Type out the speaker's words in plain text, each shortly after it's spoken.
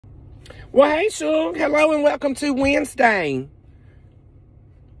Well, hey, Shug. Hello and welcome to Wednesday.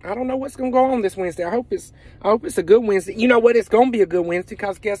 I don't know what's gonna go on this Wednesday. I hope it's a good Wednesday. You know what? It's gonna be a good Wednesday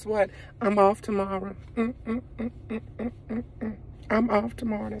because guess what? I'm off tomorrow. I'm off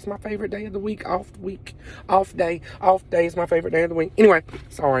tomorrow. That's my favorite day of the week. Off day. Off day is my favorite day of the week. Anyway,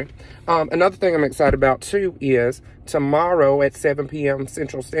 sorry. Another thing I'm excited about too is tomorrow at 7 p.m.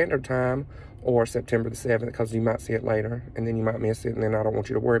 Central Standard Time, or September the 7th, because you might see it later and then you might miss it, and then I don't want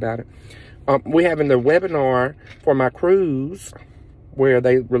you to worry about it. We're having the webinar for my cruise where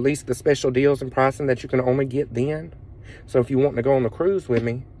they release the special deals and pricing that you can only get then. So if you want to go on the cruise with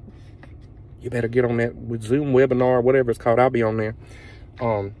me, you better get on that with Zoom webinar, whatever it's called. I'll be on there.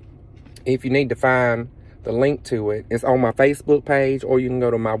 If you need to find the link to it, it's on my Facebook page, or you can go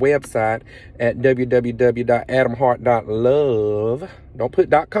to my website at www.adamhart.love. Don't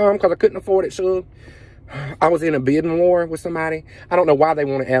put .com because I couldn't afford it, Shug. I was in a bidding war with somebody. I don't know why they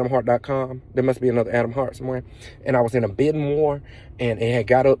wanted adamhart.com. There must be another Adam Hart somewhere. And I was in a bidding war, and it had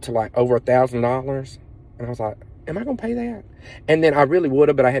got up to like over $1,000. And I was like, am I going to pay that? And then I really would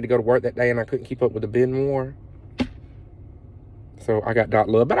have, but I had to go to work that day, and I couldn't keep up with the bidding war. So I got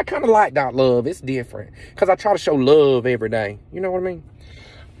 .love. But I kind of like .love. It's different because I try to show love every day. You know what I mean?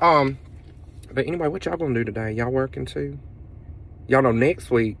 But anyway, what y'all going to do today? Y'all working too? Y'all know next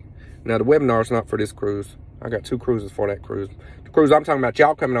week. Now, the webinar's not for this cruise. I got 2 cruises for that cruise. The cruise I'm talking about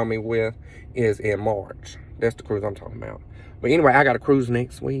y'all coming on me with is in March. That's the cruise I'm talking about. But anyway, I got a cruise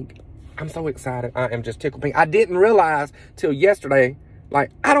next week. I'm so excited. I am just tickled pink. I didn't realize till yesterday,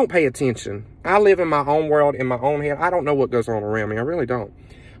 like, I don't pay attention. I live in my own world, in my own head. I don't know what goes on around me. I really don't.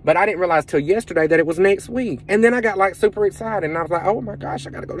 But I didn't realize till yesterday that it was next week. And then I got, like, super excited. And I was like, oh, my gosh,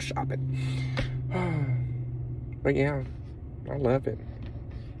 I got to go shopping. But, yeah, I love it.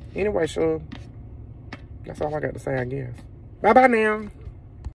 Anyway, Shug, that's all I got to say, I guess. Bye-bye now.